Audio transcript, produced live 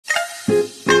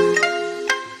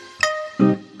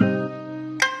Welcome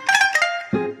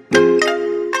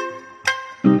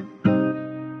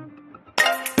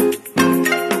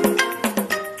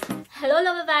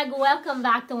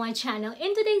back to my channel.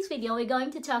 In today's video, we're going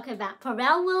to talk about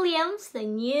Pharrell Williams, the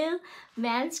new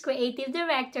men's creative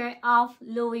director of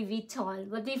Louis Vuitton.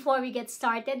 But before we get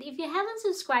started, if you haven't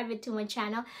subscribed to my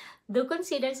channel, do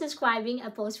consider subscribing. I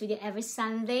post video every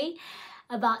Sunday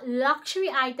about luxury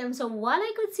items, or what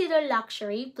I consider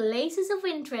luxury, places of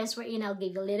interest, wherein I'll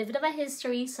give you a little bit of a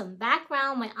history, some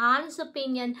background, my honest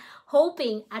opinion,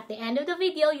 hoping at the end of the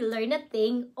video you learn a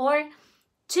thing or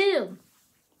two.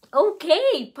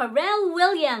 Okay, Pharrell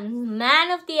Williams,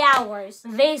 man of the hours.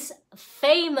 This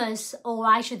famous, or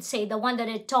I should say the one that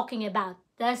they're talking about,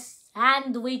 the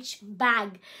sandwich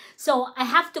bag. So I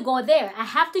have to go there. I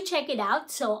have to check it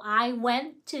out. So I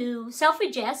went to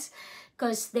Selfridges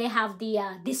because they have the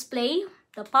display,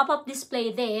 the pop-up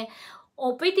display there.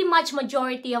 Or pretty much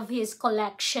majority of his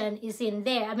collection is in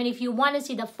there. I mean, if you want to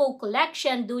see the full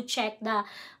collection, do check the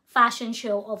fashion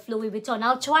show of Louis Vuitton.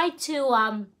 I'll try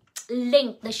to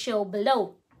link the show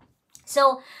below.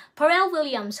 So Pharrell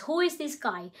Williams, who is this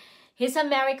guy? He's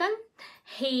American.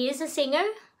 He is a singer.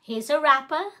 He's a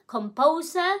rapper,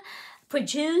 composer,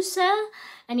 producer,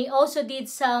 and he also did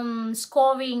some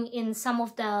scoring in some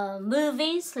of the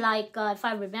movies, like if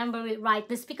I remember it right,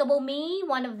 Despicable Me,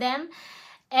 one of them.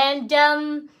 And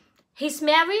he's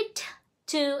married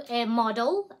to a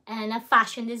model and a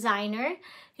fashion designer.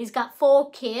 He's got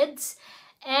 4 kids.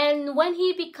 And when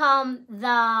he became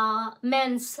the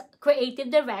men's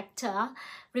creative director,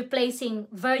 replacing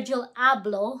Virgil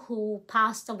Abloh, who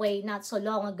passed away not so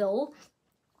long ago,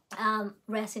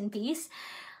 rest in peace,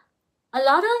 a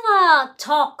lot of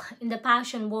talk in the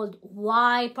fashion world,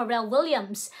 why Pharrell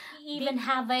Williams even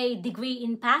have a degree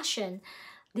in fashion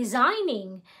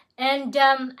designing. And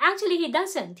actually he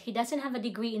doesn't have a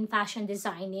degree in fashion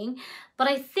designing, but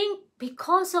I think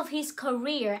because of his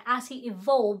career as he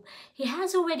evolved, he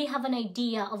has already have an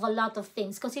idea of a lot of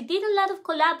things, because he did a lot of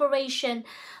collaboration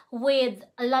with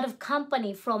a lot of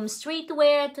company, from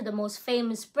streetwear to the most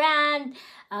famous brand,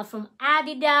 from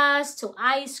Adidas to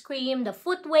ice cream, the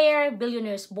footwear,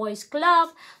 Billionaires Boys Club,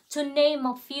 to name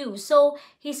a few. So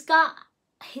he's got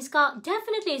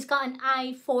an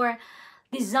eye for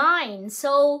design.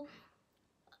 So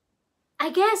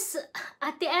I guess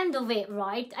at the end of it,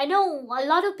 right, I know a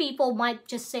lot of people might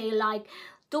just say, like,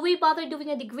 do we bother doing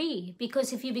a degree?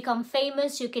 Because if you become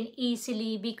famous, you can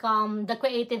easily become the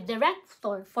creative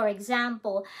director, for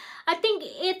example. I think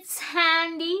it's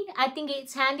handy. I think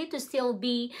it's handy to still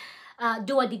be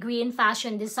do a degree in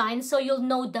fashion design, so you'll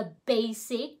know the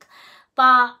basic.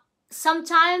 But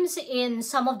sometimes in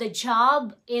some of the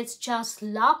job, it's just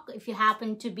luck. If you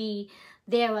happen to be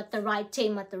there at the right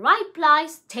time, at the right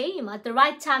place, at the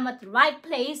right time, at the right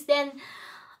place, then,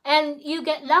 and you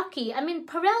get lucky. I mean,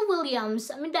 Pharrell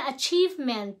Williams, I mean, the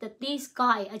achievement that this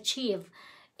guy achieved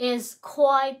is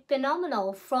quite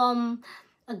phenomenal. From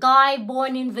a guy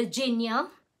born in Virginia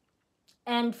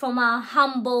and from a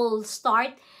humble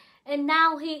start, and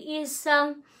now he is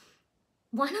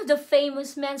one of the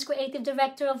famous men's creative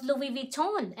director of Louis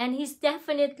Vuitton, and he's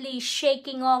definitely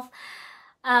shaking off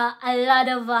a lot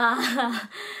of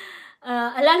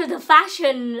the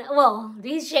fashion. Well,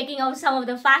 he's shaking off some of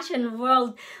the fashion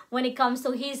world when it comes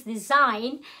to his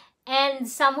design and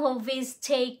some of his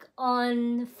take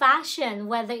on fashion,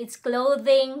 whether it's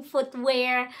clothing,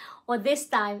 footwear, or this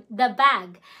time the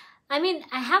bag. I mean,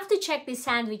 I have to check this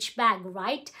sandwich bag,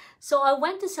 right? So I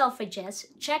went to Selfridges,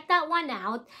 check that one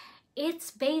out.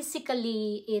 It's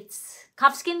basically, it's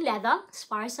calfskin leather, as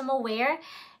far as I'm aware,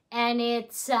 and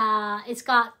it's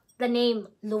got the name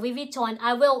Louis Vuitton.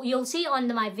 You'll see on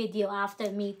my video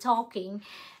after me talking,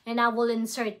 and I will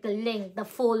insert the link, the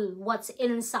full what's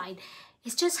inside.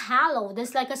 It's just hollow.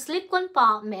 There's like a slip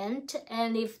compartment,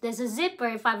 and if there's a zipper,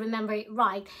 if I remember it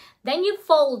right, then you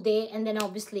fold it, and then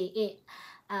obviously it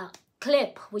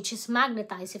clip, which is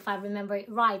magnetized, if I remember it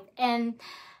right. And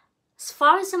as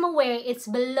far as I'm aware, it's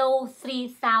below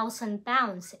 3,000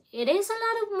 pounds. It is a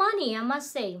lot of money, I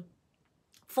must say,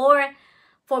 for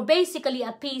basically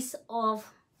a piece of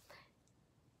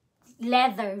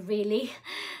leather, really,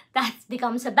 that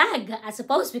becomes a bag, I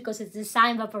suppose, because it's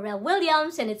designed by Pharrell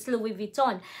Williams and it's Louis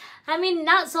Vuitton. I mean,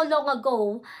 not so long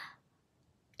ago,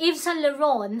 Yves Saint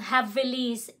Laurent have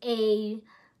released a,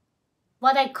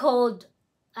 what I called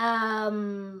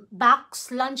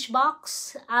lunch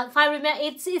box. If I remember,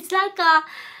 it's like a,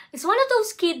 it's one of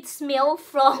those kids meal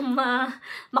from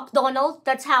McDonald's.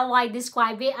 That's how I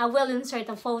describe it. I will insert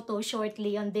a photo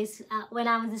shortly on this when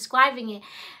I'm describing it.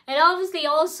 And obviously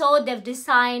also they've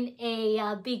designed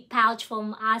a big pouch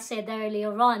from, I said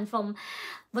earlier on, from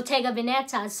Bottega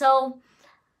Veneta. So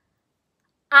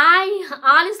I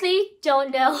honestly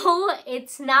don't know.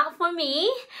 It's not for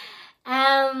me.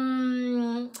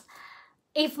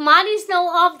 If money is no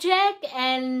object,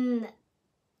 and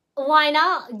why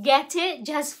not get it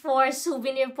just for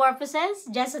souvenir purposes,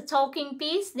 just a talking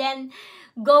piece, then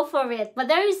go for it. But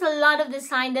there is a lot of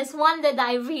design. There's one that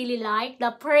I really like,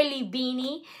 the pearly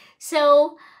beanie.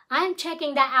 So I'm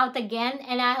checking that out again,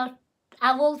 and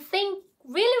I will think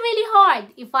really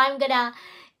hard if I'm gonna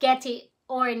get it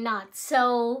or not.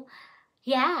 So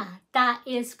yeah, that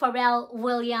is Pharrell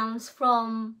Williams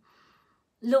from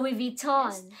Louis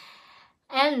Vuitton.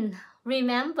 And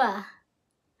remember,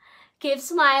 keep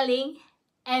smiling,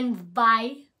 and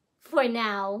bye for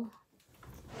now.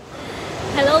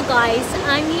 Hello guys,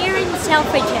 I'm here in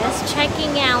Selfridges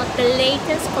checking out the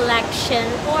latest collection,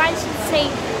 or I should say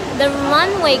the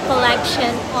runway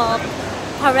collection of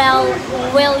Pharrell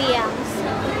Williams.